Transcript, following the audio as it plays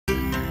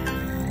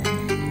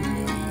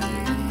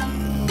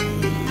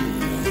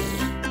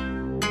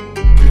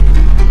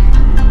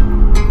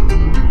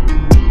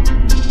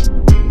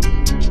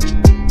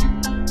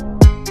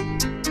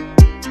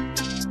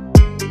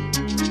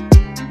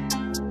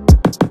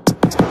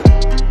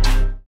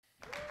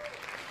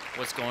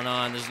what's going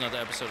on? This is another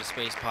episode of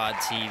SpacePod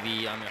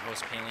TV. I'm your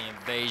host, Paley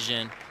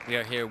Invasion. We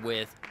are here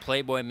with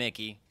Playboi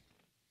Mickey.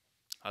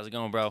 How's it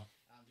going, bro? I'm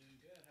doing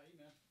good. How you,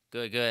 man?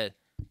 Good, good.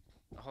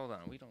 Hold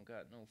on, we don't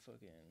got no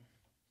fucking...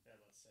 Yeah,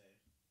 let's say.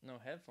 No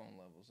headphone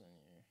levels in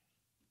here.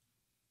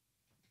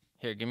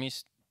 Here, give me...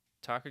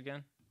 Talk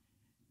again.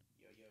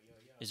 Yo.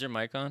 Is your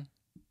mic on?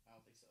 I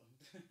don't think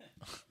so.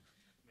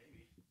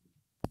 Maybe.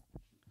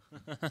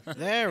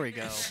 There we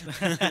go.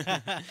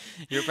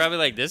 You're probably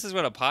like, this is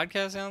what a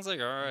podcast sounds like?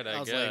 All right,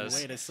 I was guess.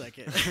 like, wait a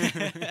second.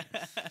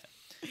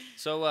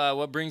 So,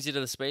 what brings you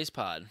to the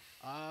SpacePod?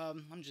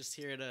 I'm just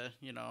here to,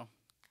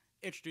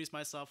 introduce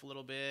myself a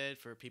little bit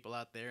for people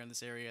out there in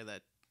this area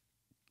that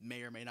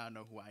may or may not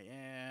know who I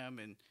am,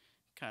 and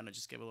kind of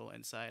just give a little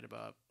insight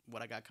about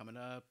what I got coming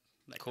up,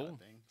 that Cool. kind of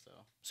thing.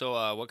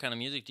 So, what kind of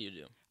music do you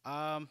do?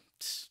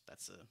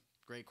 That's a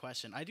great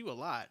question. I do a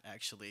lot,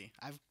 actually.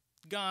 I've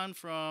gone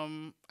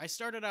from, I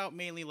started out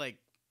mainly like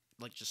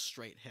just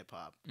straight hip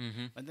hop.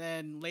 Mm-hmm. And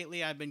then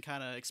lately I've been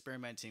kind of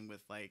experimenting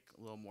with like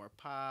a little more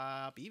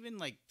pop, even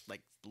like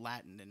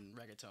Latin and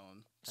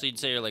reggaeton. So you'd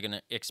say you're like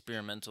an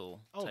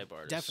experimental type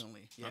artist?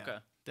 Definitely. Yeah, okay.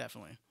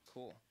 Definitely.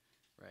 Cool.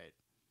 Right.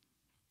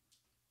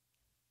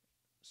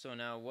 So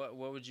now what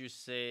would you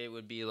say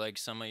would be like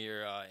some of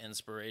your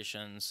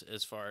inspirations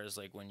as far as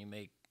like when you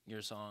make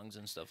your songs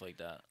and stuff like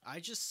that?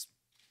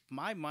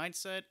 My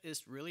mindset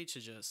is really to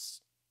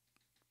just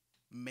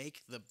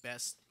make the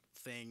best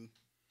thing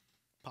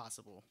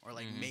possible, or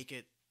like make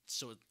it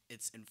so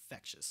it's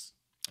infectious,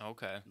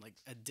 Okay. like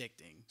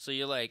addicting. So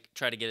you like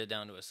try to get it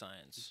down to a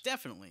science?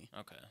 Definitely.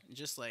 Okay.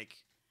 Just like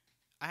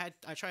I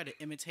try to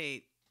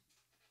imitate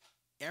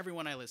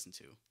everyone I listen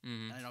to.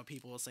 Mm-hmm. And I know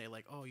people will say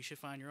like, oh, you should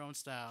find your own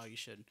style, you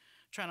should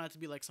try not to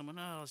be like someone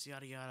else,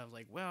 yada yada.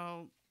 Like,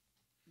 well,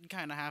 you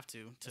kind of have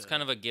to. It's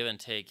kind of a give and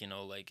take,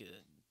 like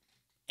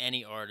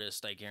any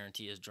artist, I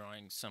guarantee, is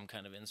drawing some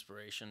kind of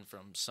inspiration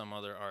from some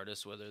other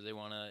artist, whether they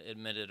want to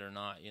admit it or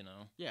not,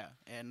 Yeah,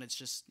 and it's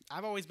just,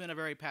 I've always been a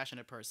very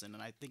passionate person,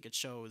 and I think it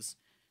shows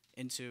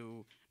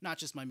into not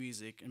just my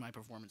music and my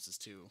performances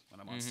too when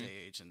I'm on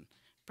stage, and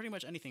pretty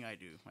much anything I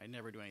do. I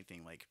never do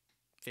anything like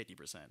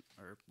 50%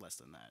 or less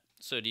than that.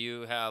 So do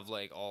you have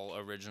like all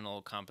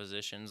original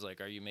compositions?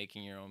 Like, are you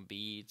making your own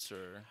beats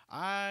or?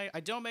 I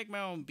don't make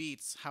my own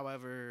beats,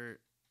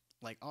 however,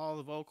 like all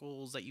the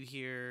vocals that you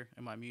hear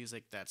in my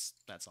music, that's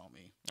all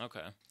me.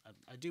 Okay.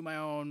 I do my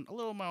own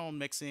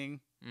mixing,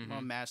 my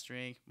own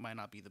mastering. Might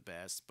not be the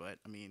best, but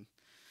I mean,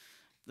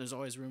 there's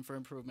always room for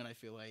improvement, I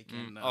feel like.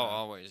 And,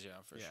 always, yeah,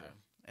 for sure.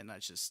 And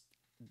that's just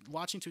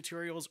watching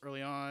tutorials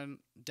early on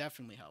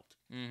definitely helped.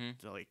 And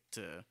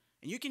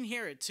you can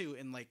hear it too,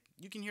 and like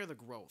you can hear the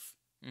growth.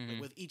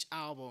 Like with each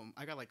album,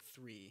 I got like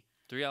 3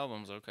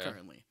 albums. Okay.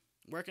 Currently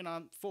working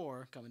on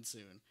 4 coming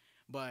soon.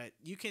 But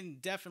you can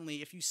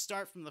definitely, if you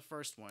start from the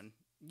first one,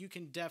 you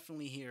can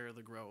definitely hear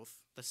the growth,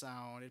 the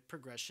sound,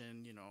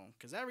 progression,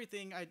 because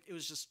everything, it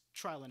was just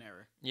trial and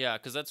error. Yeah,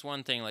 because that's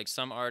one thing, like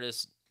some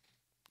artists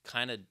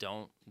kind of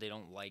don't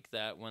like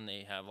that when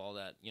they have all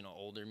that,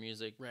 older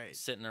music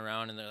sitting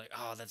around and they're like,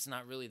 oh, that's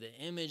not really the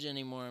image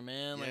anymore,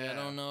 man. Like, I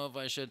don't know if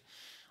I should.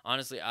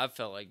 Honestly, I've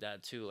felt like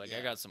that too. Like,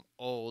 I got some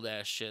old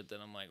ass shit that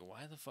I'm like,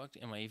 why the fuck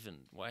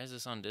why is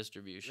this on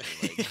distribution?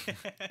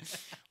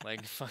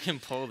 Like, fucking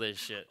pull this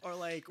shit. Or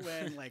like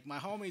when like my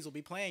homies will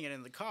be playing it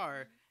in the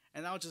car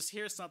and I'll just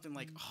hear something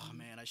like, oh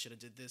man, I should have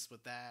did this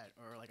with that.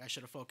 Or like, I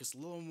should have focused a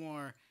little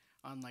more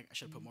on like, I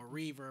should have put more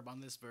reverb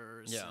on this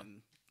verse. Yeah. And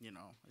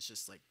it's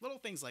just like little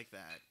things like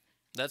that.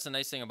 That's the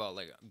nice thing about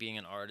like being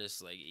an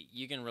artist. Like,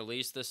 you can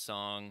release this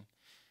song,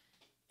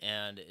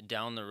 and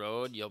down the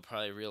road, you'll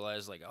probably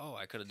realize, like, oh,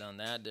 I could have done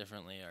that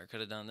differently, or I could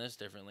have done this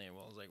differently. And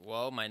I was like,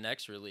 well, my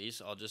next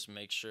release, I'll just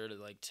make sure to,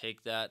 like,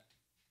 take that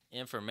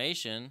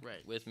information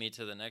with me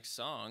to the next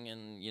song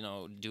and,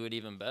 do it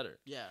even better.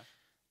 Yeah.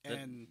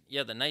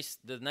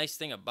 The nice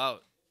thing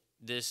about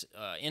this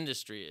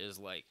industry is,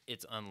 like,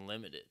 it's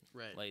unlimited.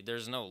 Right. Like,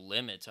 there's no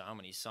limit to how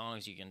many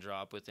songs you can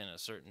drop within a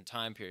certain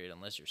time period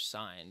unless you're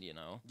signed,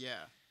 Yeah.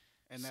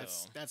 And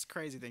that's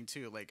crazy thing,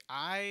 too. Like,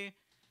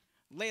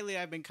 lately,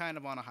 I've been kind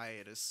of on a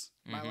hiatus.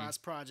 My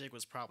last project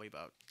was probably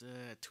about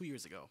 2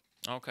 years ago.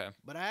 Okay.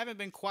 But I haven't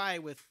been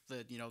quiet with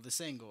the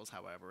singles,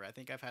 however. I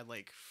think I've had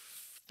like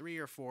 3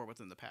 or 4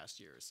 within the past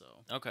year or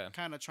so. Okay.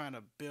 Kind of trying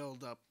to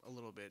build up a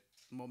little bit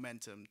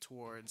momentum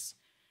towards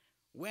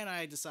when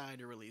I decide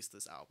to release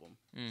this album.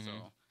 So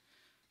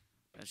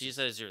you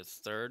said it's your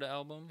 3rd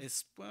album?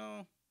 It's,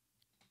 well,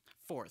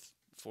 4th.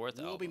 4th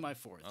album? Will be my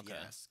 4th, okay.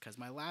 Yes. Because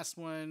my last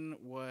one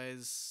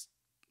was,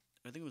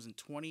 I think it was in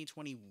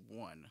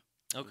 2021.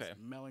 Okay.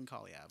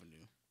 Melancholy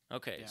Avenue.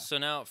 Okay, Yeah. So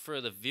now for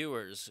the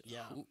viewers,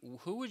 Yeah.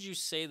 who would you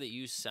say that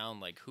you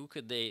sound like? Who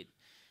could they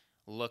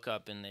look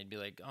up and they'd be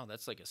like, oh,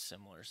 that's like a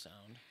similar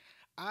sound?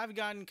 I've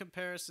gotten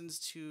comparisons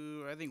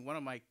to, I think one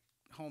of my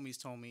homies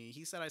told me,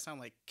 he said I sound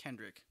like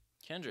Kendrick.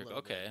 Kendrick,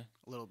 okay.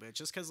 A little bit.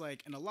 Just because,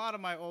 like, in a lot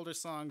of my older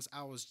songs,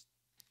 I was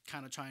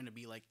kind of trying to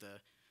be, like,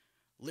 the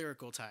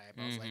lyrical type.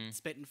 I was, like,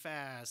 spitting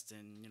fast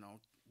and,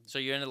 So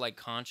you're into like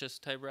conscious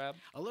type rap?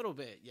 A little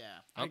bit, yeah.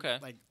 Okay.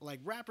 Like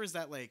rappers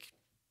that like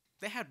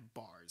they had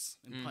bars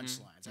and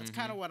punchlines. That's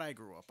kind of what I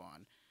grew up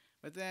on.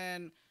 But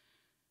then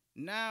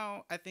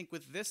now I think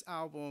with this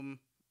album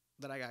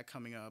that I got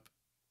coming up,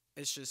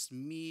 it's just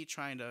me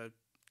trying to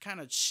kind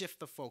of shift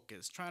the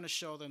focus, trying to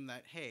show them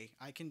that hey,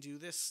 I can do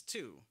this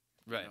too.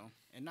 Right. You know?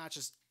 And not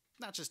just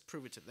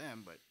prove it to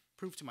them, but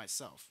prove to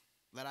myself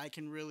that I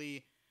can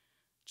really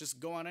just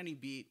go on any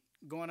beat,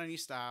 go on any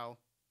style,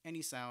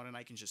 any sound, and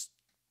I can just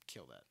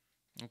kill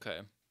that. Okay.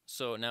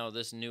 So now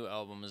this new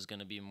album is going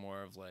to be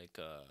more of like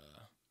a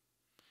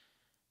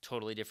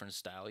totally different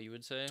style, you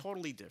would say?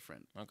 Totally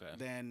different. Okay.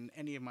 Than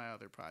any of my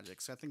other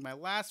projects. I think my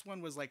last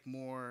one was like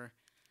more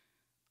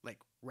like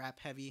rap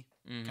heavy,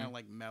 kind of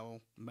like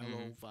mellow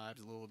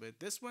vibes a little bit.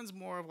 This one's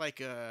more of like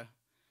a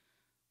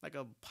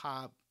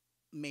pop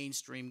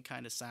mainstream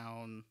kind of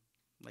sound,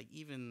 like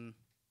even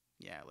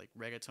like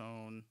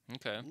reggaeton.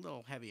 Okay. A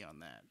little heavy on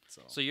that.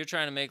 So you're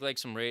trying to make like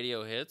some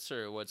radio hits,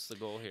 or what's the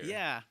goal here?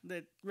 Yeah,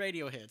 the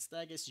radio hits.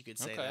 I guess you could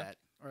say that,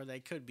 or they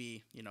could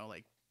be,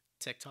 like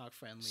TikTok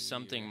friendly.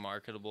 Something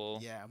marketable.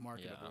 Yeah,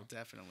 marketable,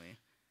 definitely.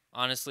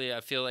 Honestly,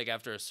 I feel like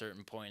after a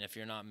certain point, if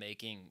you're not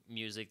making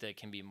music that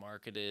can be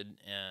marketed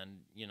and,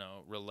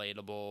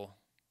 relatable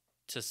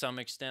to some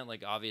extent,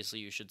 like obviously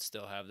you should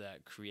still have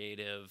that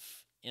creative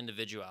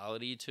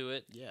individuality to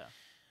it. Yeah.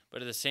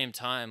 But at the same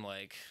time,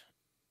 like,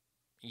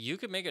 you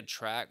could make a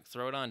track,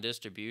 throw it on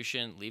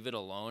distribution, leave it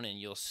alone, and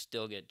you'll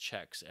still get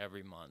checks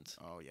every month.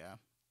 Oh, yeah.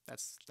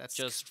 That's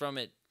just from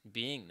it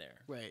being there.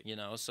 Right.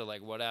 So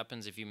like what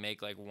happens if you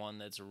make like one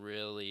that's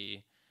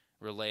really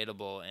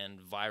relatable and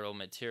viral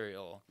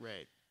material?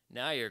 Right.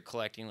 Now you're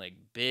collecting like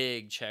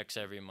big checks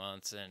every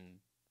month, and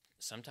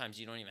sometimes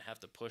you don't even have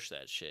to push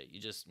that shit. You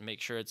just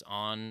make sure it's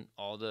on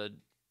all the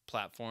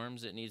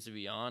platforms it needs to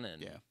be on,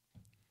 and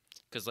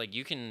because like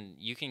you can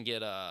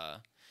get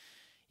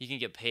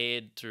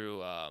paid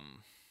through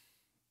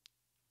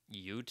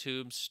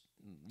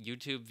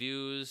YouTube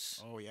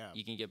views. Oh yeah.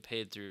 You can get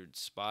paid through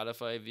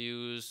Spotify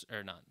views,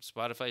 or not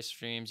Spotify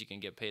streams. You can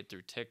get paid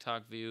through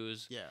TikTok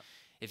views. Yeah.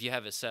 If you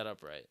have it set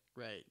up right.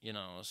 Right.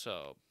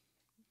 So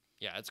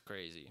yeah, it's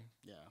crazy.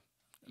 Yeah.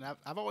 And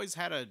I've always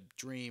had a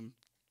dream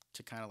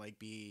to kind of like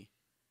be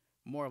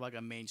more of like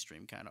a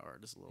mainstream kind of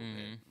artist a little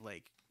bit.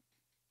 Like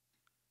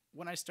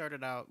when I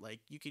started out, like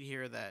you could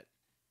hear that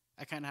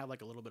I kind of have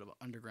like a little bit of an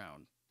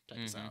underground type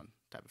of sound,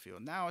 type of feel.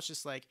 Now it's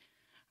just like,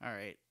 all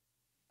right,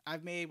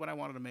 I've made what I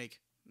wanted to make.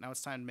 Now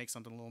it's time to make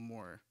something a little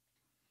more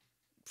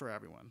for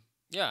everyone.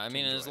 Yeah, I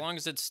mean, as long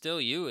as it's still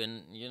you,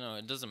 and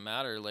it doesn't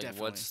matter like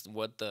what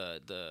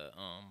the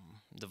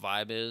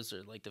vibe is,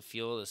 or like the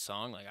feel of the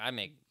song. Like I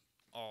make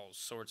all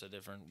sorts of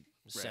different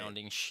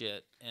sounding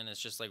shit, and it's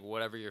just like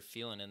whatever you're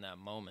feeling in that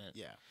moment.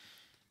 Yeah.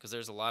 Because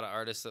there's a lot of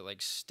artists that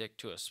like stick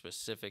to a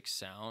specific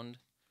sound.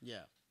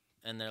 Yeah.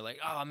 And they're like,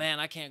 oh man,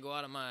 I can't go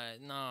out of my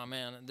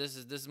this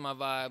is my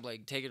vibe,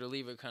 like take it or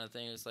leave it kind of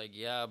thing. It's like,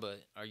 yeah,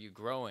 but are you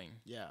growing?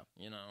 Yeah.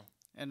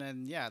 And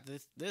then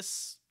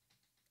this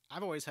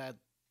I've always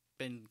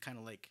been kind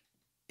of like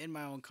in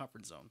my own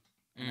comfort zone.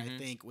 And I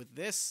think with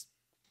this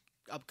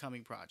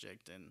upcoming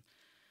project, and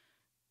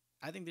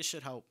I think this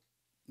should help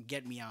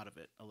get me out of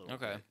it a little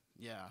bit.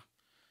 Yeah.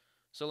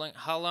 So like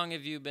how long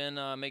have you been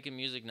making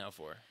music now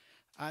for?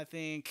 I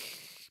think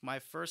my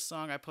first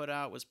song I put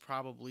out was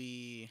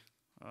probably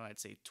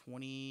I'd say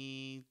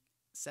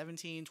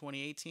 2017,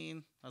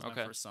 2018. That was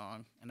my first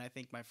song. And I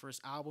think my first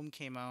album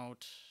came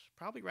out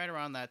probably right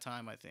around that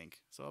time, I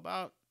think. So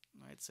about,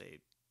 I'd say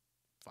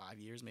 5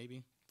 years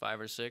maybe.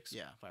 5 or 6?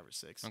 Yeah, 5 or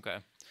 6. Okay.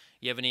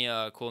 You have any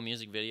cool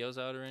music videos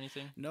out or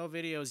anything? No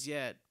videos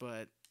yet,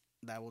 but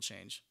that will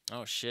change.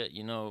 Oh shit!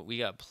 We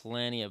got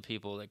plenty of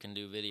people that can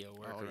do video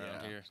work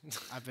around here.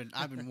 I've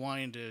been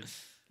wanting to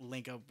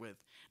link up with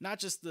not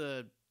just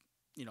the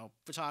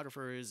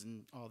photographers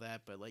and all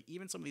that, but like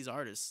even some of these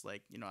artists.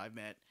 Like I've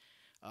met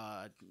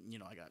I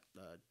got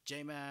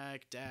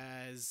J-Mac,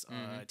 Daz,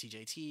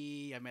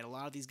 TJT. I met a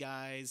lot of these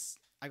guys.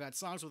 I got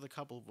songs with a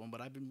couple of them,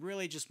 but I've been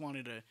really just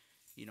wanting to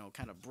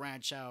kind of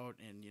branch out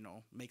and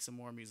make some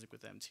more music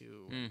with them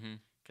too.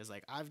 Because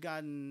like I've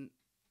gotten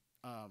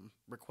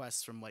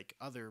requests from like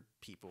other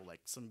people,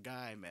 like some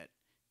guy I met,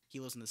 he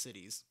lives in the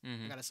cities.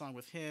 I got a song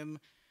with him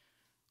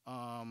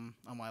on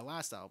my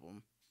last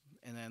album,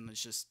 and then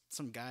it's just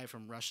some guy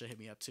from Russia hit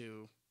me up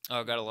too.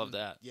 Oh, gotta love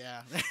that.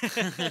 Yeah.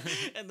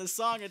 And the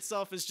song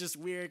itself is just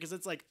weird because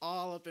it's like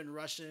all up in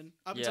Russian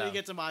up until you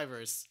get to my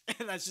verse,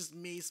 and that's just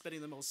me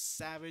spitting the most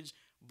savage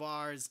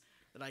bars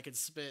that I could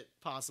spit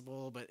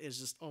possible. But it's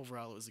just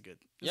overall it was a good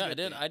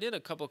thing. I did a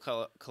couple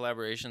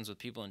collaborations with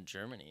people in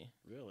Germany.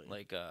 Really?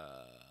 Like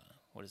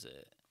what is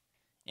it?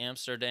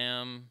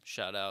 Amsterdam.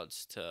 Shout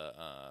outs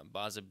to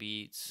Baza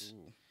Beats.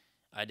 Ooh.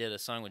 I did a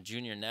song with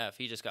Junior Neff.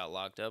 He just got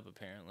locked up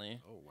apparently.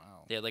 Oh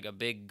wow. They had like a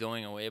big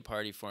going away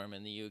party for him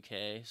in the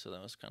UK, so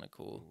that was kind of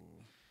cool.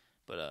 Ooh.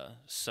 But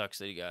sucks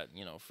that he got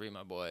free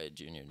my boy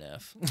Junior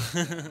Neff.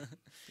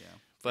 Yeah.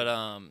 But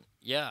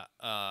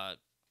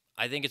I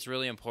I think it's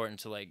really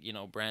important to, like, you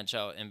know, branch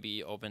out and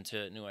be open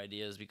to new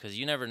ideas, because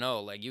you never know.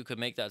 Like, you could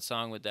make that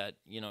song with that,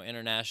 you know,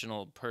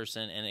 international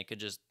person, and it could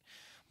just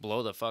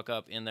blow the fuck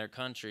up in their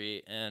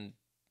country, and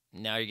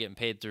now you're getting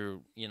paid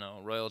through, you know,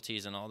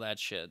 royalties and all that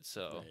shit.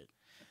 So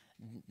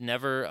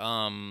never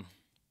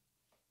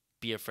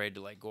be afraid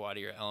to, like, go out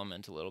of your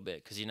element a little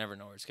bit, because you never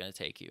know where it's going to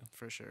take you.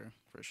 For sure.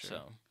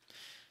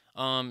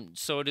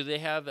 So do they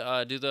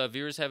have do the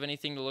viewers have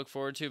anything to look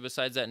forward to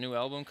besides that new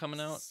album coming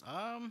out?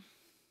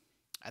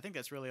 I think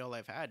that's really all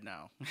I've had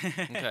now.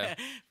 Okay.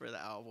 For the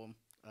album.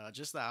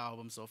 Just the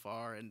album so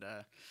far, and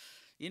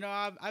you know,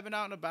 I've been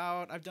out and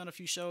about. I've done a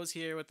few shows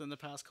here within the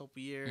past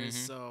couple years,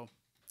 so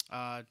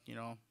you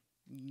know,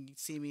 you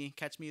see me,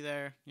 catch me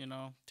there, you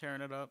know,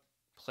 tearing it up.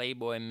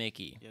 Playboi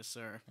Mickey. Yes,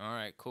 sir. All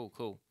right,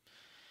 cool.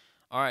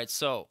 All right,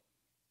 so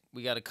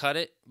we got to cut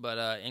it,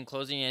 but in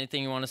closing,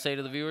 anything you want to say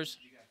to the viewers?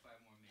 You got 5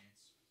 more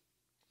minutes.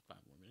 5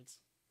 more minutes?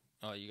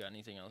 Oh, you got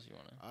anything else you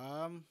want to?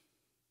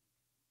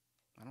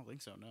 I don't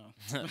think so, no.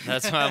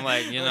 That's why I'm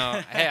like, you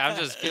know, hey, I'm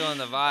just feeling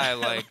the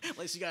vibe. Like,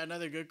 unless you got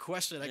another good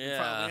question I can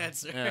probably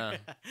answer. Yeah.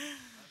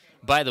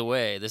 By the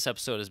way, this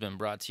episode has been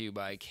brought to you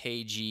by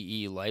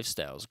KGE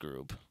Lifestyles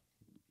Group.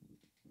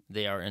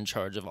 They are in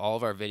charge of all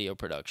of our video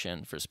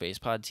production for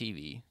SpacePod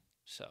TV.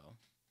 So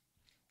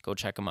go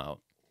check them out.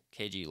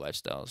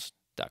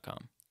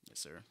 KGELifestyles.com. Yes,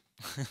 sir.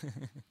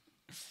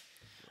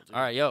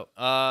 All right, yo.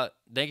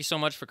 Thank you so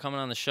much for coming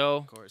on the show.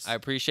 Of course. I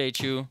appreciate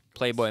you.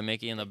 Playboi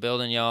Mickey in the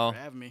building, y'all. For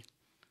having me.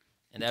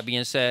 And that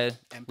being said,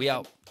 we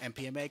out.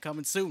 MPMA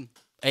coming soon.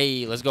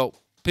 Hey, let's go.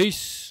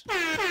 Peace.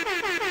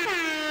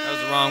 That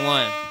was the wrong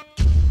one.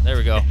 There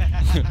we go.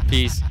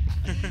 Peace.